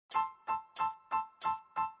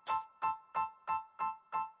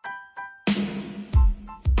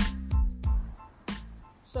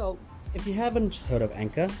So, if you haven't heard of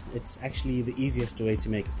Anchor, it's actually the easiest way to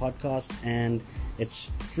make a podcast and it's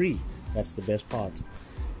free. That's the best part.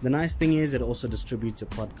 The nice thing is it also distributes a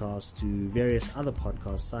podcast to various other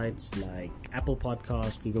podcast sites like Apple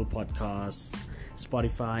Podcasts, Google Podcasts,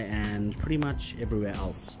 Spotify, and pretty much everywhere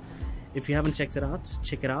else. If you haven't checked it out,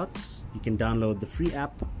 check it out. You can download the free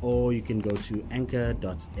app or you can go to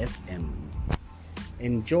anchor.fm.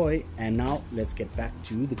 Enjoy, and now let's get back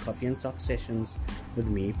to the Coffee and Sock sessions with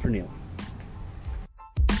me, Pranil.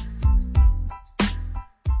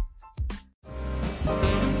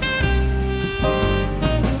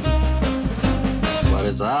 What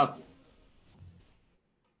is up?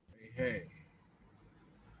 Hey.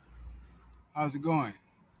 How's it going?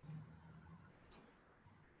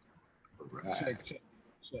 Right.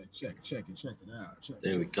 Check it out.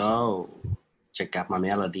 There we go. Check out my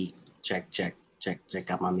melody. Check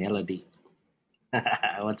out my melody.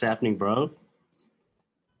 What's happening, bro?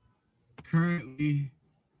 Currently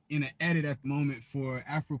in an edit at the moment for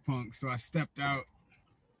AFROPUNK, so I stepped out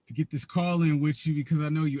to get this call in with you because I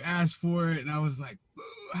know you asked for it, and I was like,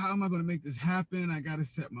 how am I going to make this happen? I got to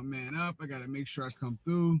set my man up. I got to make sure I come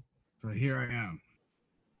through. So here I am,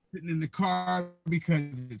 sitting in the car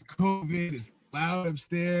because it's COVID. It's loud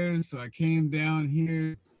upstairs, so I came down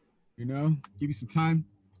here, give you some time.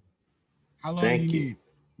 How long Thank do you you. need?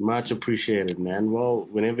 Much appreciated, man. Well,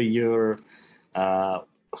 whenever you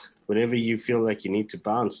feel like you need to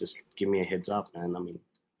bounce, just give me a heads up, man. I mean,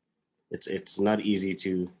 it's not easy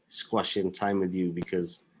to squash in time with you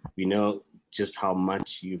because we know just how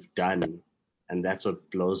much you've done, and that's what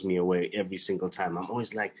blows me away every single time. I'm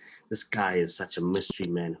always like, this guy is such a mystery,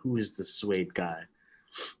 man. Who is this Suede guy?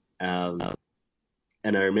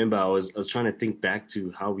 And I remember I was trying to think back to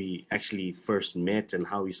how we actually first met and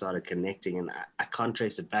how we started connecting, and I can't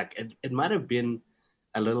trace it back. It might have been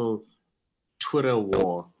a little Twitter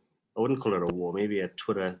war. I wouldn't call it a war, maybe a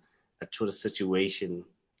Twitter situation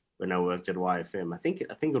when I worked at YFM. I think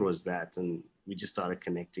it was that, and we just started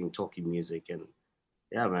connecting, talking music, and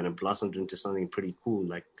yeah, man, it blossomed into something pretty cool,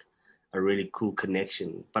 like a really cool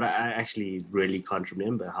connection. But I actually really can't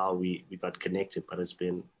remember how we got connected, but it's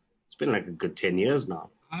been like a good 10 years now,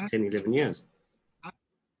 10, 11 years.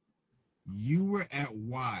 You were at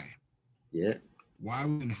Y. Yeah. Y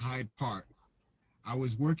was in Hyde Park. I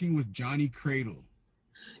was working with Johnny Cradle.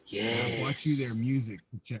 Yeah. I brought you their music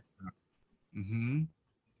to check out. And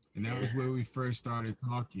that was where we first started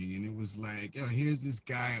talking. And it was like, here's this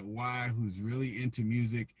guy at Y who's really into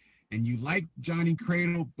music. And you like Johnny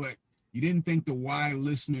Cradle, but you didn't think the Y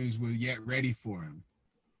listeners were yet ready for him.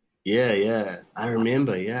 Yeah. I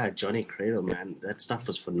remember, Johnny Cradle, man. That stuff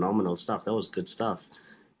was phenomenal stuff. That was good stuff.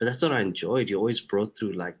 But that's what I enjoyed. You always brought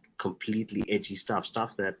through like completely edgy stuff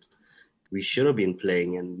that we should have been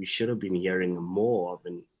playing and we should have been hearing more of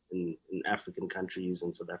in African countries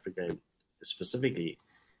and South Africa specifically.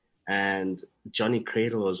 And Johnny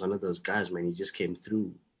Cradle was one of those guys, man. He just came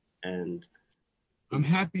through. And I'm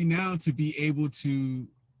happy now to be able to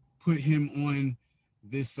put him on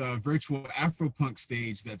this virtual AfroPunk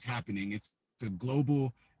stage that's happening. It's a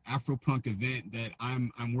global AfroPunk event that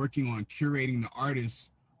I'm working on curating the artists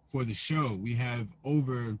for the show. We have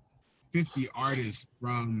over 50 artists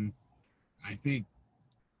from, I think,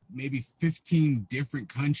 maybe 15 different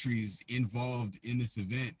countries involved in this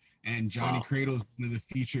event. And Johnny Cradle's one of the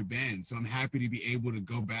featured bands. So I'm happy to be able to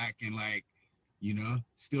go back and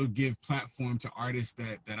still give platform to artists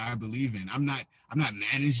that I believe in. I'm not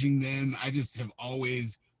managing them. I just have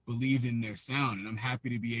always believed in their sound, and I'm happy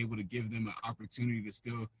to be able to give them an opportunity to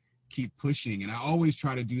still keep pushing. And I always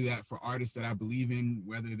try to do that for artists that I believe in,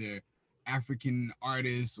 whether they're African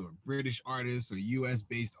artists or British artists or US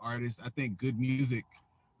based artists. I think good music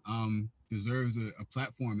deserves a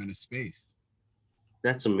platform and a space.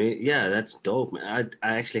 that's amazing. Yeah, that's dope, man.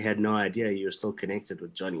 I actually had no idea you were still connected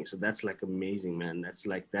with Johnny. So that's like amazing, man.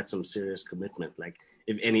 That's some serious commitment. Like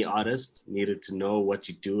if any artist needed to know what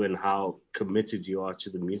you do and how committed you are to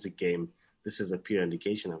the music game, this is a pure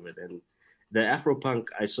indication of it. And the AfroPunk,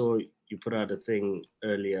 I saw you put out a thing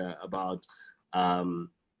earlier about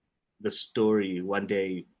the story. One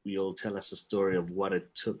day you'll tell us a story of what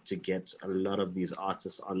it took to get a lot of these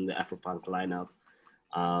artists on the AfroPunk lineup.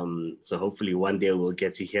 So hopefully one day we'll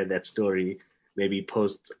get to hear that story, maybe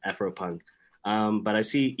post AfroPunk. But I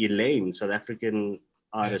see Elaine, South African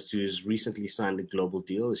artist who's recently signed a global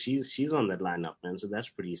deal. She's on that lineup, man. So that's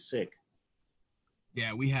pretty sick.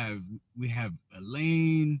 Yeah, we have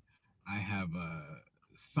Elaine. I have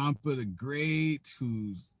Sampa the Great,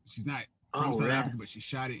 she's not from South Africa, but she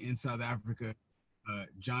shot it in South Africa.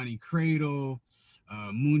 Johnny Cradle,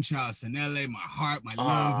 Moonchild Sanele, my heart, my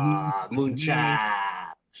love.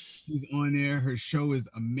 Moonchild. She's on there. Her show is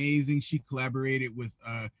amazing. She collaborated with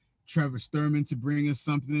Trevor Sturman to bring us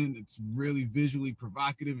something that's really visually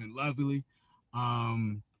provocative and lovely.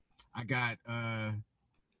 Um, I got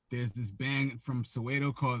there's this band from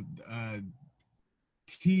Soweto called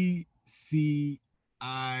TCIYF.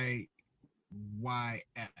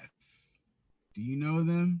 Do you know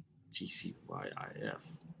them? GCYIF.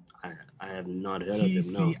 I have not heard of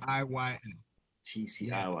them. No. TCIYF. Yeah,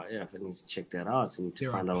 TCIYF. I need to check that out. I need to they're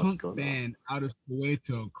a find out what's punk going on. band out of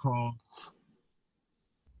Soweto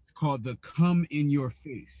called the Come in Your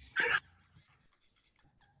Face.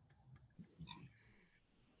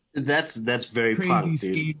 That's very Crazy punk,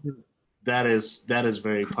 dude. skater. That is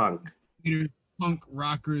very punk. Punk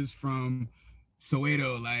rockers from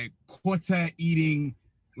Soweto, like quarter eating,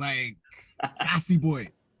 like gassy boy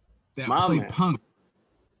that My play man. punk.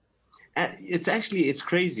 It's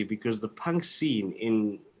crazy because the punk scene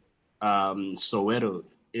in Soweto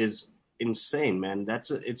is insane, man.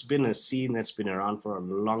 It's been a scene that's been around for a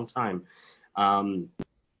long time. I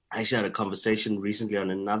actually had a conversation recently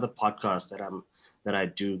on another podcast that I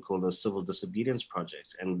do called the Civil Disobedience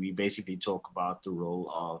Project, and we basically talk about the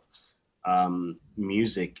role of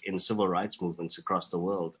music in civil rights movements across the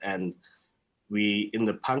world. And we, in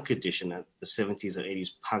the punk edition at the 70s or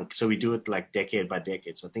 80s punk, so we do it like decade by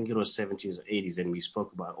decade. So I think it was 70s or 80s, and we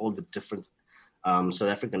spoke about all the different South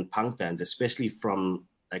African punk bands, especially from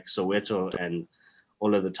like Soweto and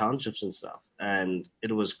all of the townships and stuff. And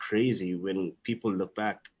it was crazy when people look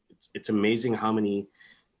back. It's amazing how many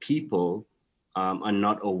people are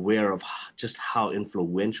not aware of just how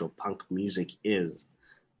influential punk music is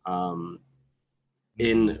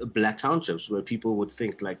in black townships, where people would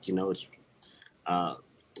think like, it's uh,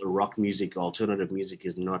 rock music, alternative music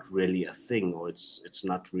is not really a thing, or it's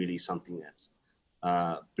not really something that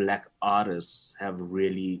black artists have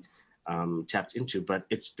really tapped into. But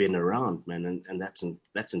it's been around, man, and that's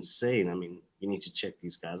insane. I mean, you need to check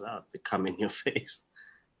these guys out. They come in your face.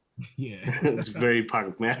 Yeah. It's very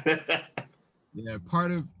punk, man. Yeah,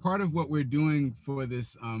 part of what we're doing for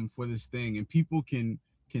this thing, and people can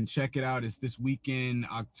check it out. It's this weekend,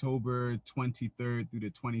 October 23rd through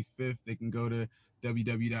the 25th. They can go to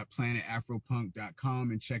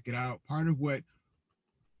www.planetafropunk.com and check it out. Part of what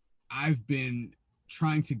I've been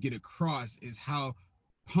trying to get across is how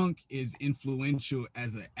punk is influential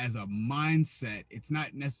as a mindset. It's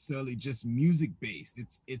not necessarily just music based.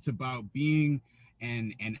 It's about being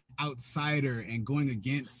an outsider and going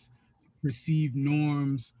against perceived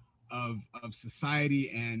norms of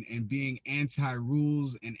society, and being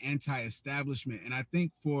anti-rules and anti-establishment. And I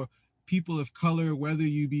think for people of color, whether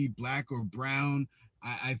you be black or brown,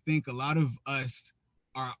 I think a lot of us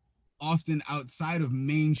are often outside of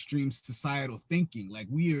mainstream societal thinking. Like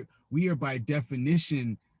we are by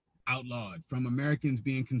definition outlawed, from Americans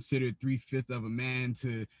being considered 3/5 of a man,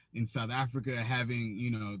 to in South Africa having,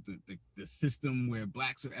 the system where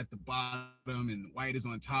blacks are at the bottom and white is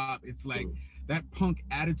on top. It's like that punk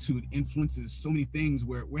attitude influences so many things,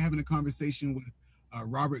 where we're having a conversation with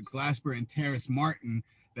Robert Glasper and Terrace Martin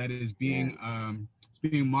that is being it's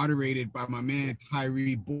being moderated by my man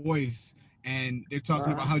Tyree Boyce, and they're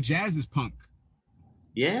talking about how jazz is punk.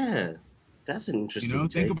 Yeah, that's an interesting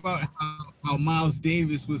Think take. about how Miles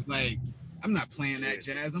Davis was like, I'm not playing that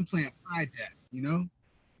jazz, I'm playing my jazz.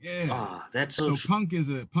 Yeah. That's so So true. punk is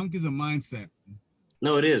a mindset.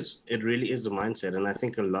 No, it is. It really is a mindset. And I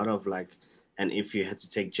think a lot of like, and if you had to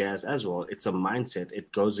take jazz as well, it's a mindset.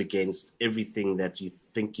 It goes against everything that you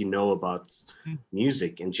think you know about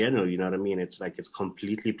music in general. You know what I mean? It's like, it's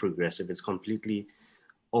completely progressive. It's completely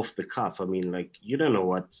off the cuff. I mean, like, you didn't know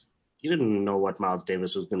what Miles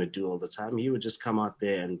Davis was going to do all the time. He would just come out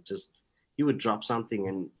there and he would drop something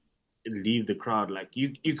and leave the crowd. Like,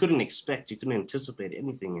 you couldn't anticipate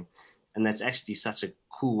anything. And that's actually such a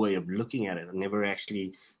cool way of looking at it. I never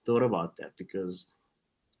actually thought about that, because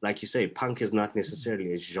like you say, punk is not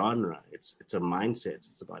necessarily a genre. It's a mindset.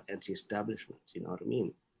 It's about anti-establishment. You know what I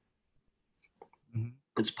mean? Mm-hmm.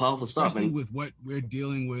 It's powerful stuff. Especially with what we're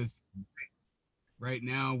dealing with right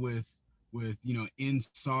now with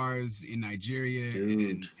NSARS in Nigeria,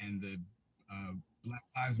 and the Black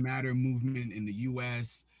Lives Matter movement in the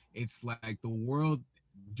U.S. It's like the world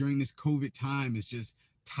during this COVID time is just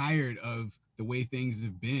tired of the way things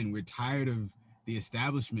have been. We're tired of the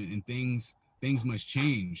establishment, and things must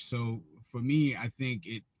change. So for me, I think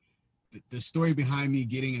the story behind me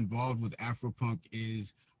getting involved with Afropunk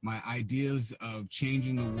is my ideas of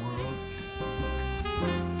changing the world.